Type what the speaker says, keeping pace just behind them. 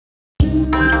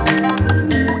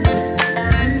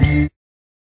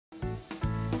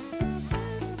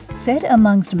Set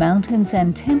amongst mountains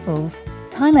and temples,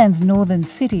 Thailand's northern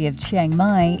city of Chiang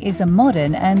Mai is a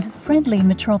modern and friendly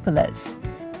metropolis.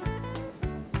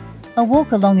 A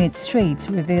walk along its streets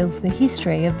reveals the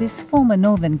history of this former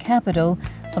northern capital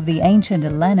of the ancient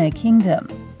Lanna kingdom.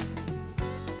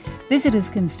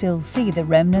 Visitors can still see the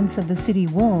remnants of the city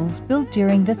walls built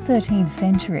during the 13th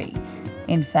century.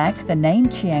 In fact, the name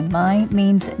Chiang Mai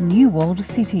means New Walled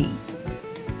City.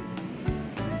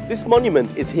 This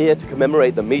monument is here to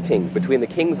commemorate the meeting between the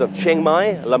kings of Chiang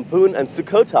Mai, Lamphun and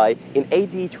Sukhothai in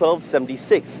AD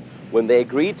 1276, when they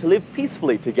agreed to live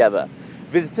peacefully together.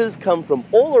 Visitors come from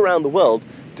all around the world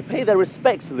to pay their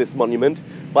respects to this monument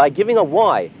by giving a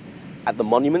Y at the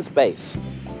monument's base.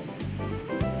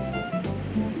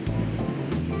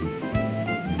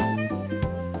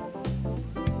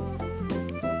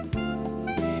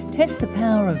 Test the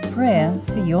power of prayer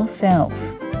for yourself.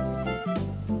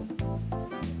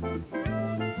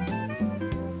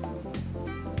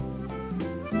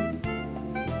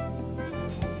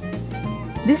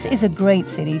 This is a great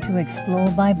city to explore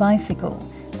by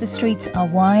bicycle. The streets are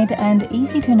wide and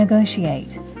easy to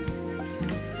negotiate.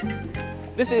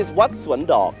 This is Wat Suan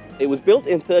Dok. It was built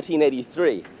in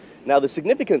 1383. Now the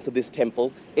significance of this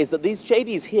temple is that these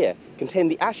jadis here contain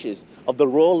the ashes of the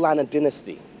royal Lanna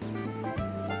dynasty.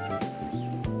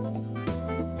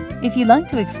 If you like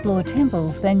to explore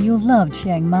temples, then you'll love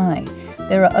Chiang Mai.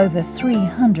 There are over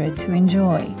 300 to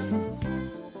enjoy.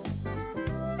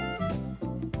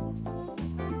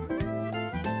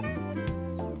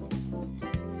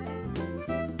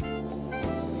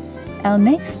 Our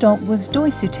next stop was Doi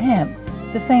Suthep,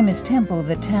 the famous temple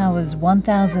that towers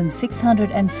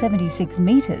 1,676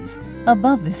 meters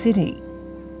above the city.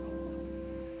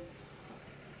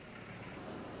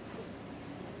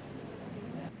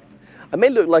 I may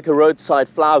look like a roadside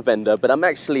flower vendor, but I'm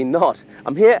actually not.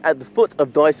 I'm here at the foot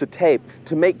of Doi Suthep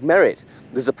to make merit.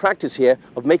 There's a practice here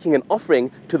of making an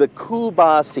offering to the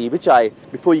Kulba Si Vijay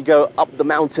before you go up the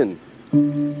mountain.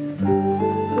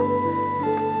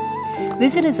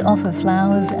 Visitors offer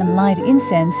flowers and light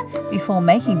incense before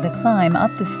making the climb up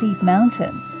the steep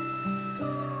mountain.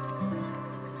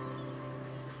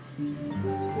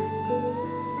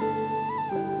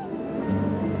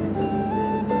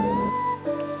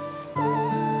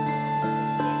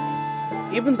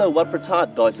 Even though Wat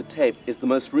Pratat Doi Suthep is the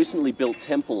most recently built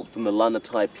temple from the Lanna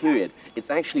Thai period, it's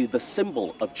actually the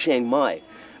symbol of Chiang Mai.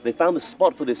 They found the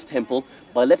spot for this temple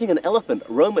by letting an elephant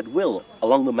roam at will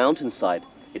along the mountainside.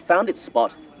 It found its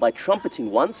spot by trumpeting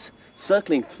once,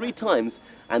 circling 3 times,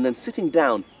 and then sitting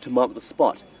down to mark the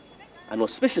spot. An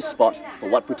auspicious spot for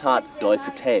Wat Pratat Doi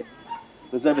Suthep.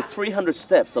 There's over 300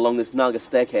 steps along this Naga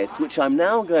staircase, which I'm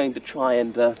now going to try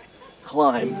and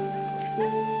climb.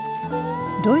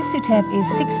 Doi Suthep is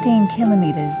 16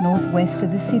 kilometers northwest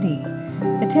of the city.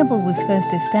 The temple was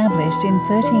first established in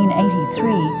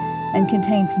 1383 and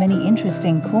contains many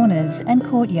interesting corners and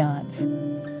courtyards.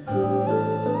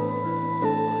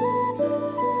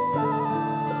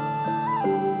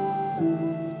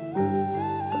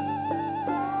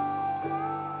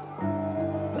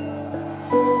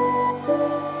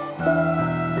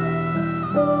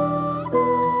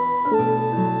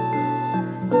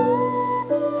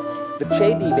 The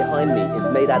chedi behind me is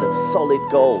made out of solid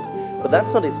gold, but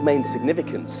that's not its main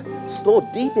significance.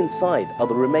 Stored deep inside are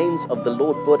the remains of the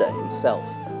Lord Buddha himself.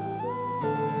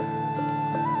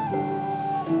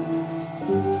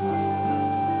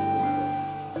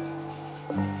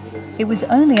 It was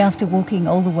only after walking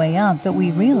all the way up that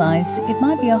we realized it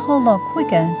might be a whole lot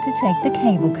quicker to take the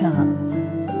cable car.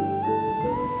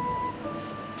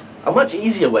 A much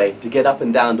easier way to get up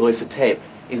and down Doi Suthep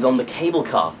is on the cable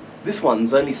car. This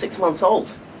one's only 6 months old.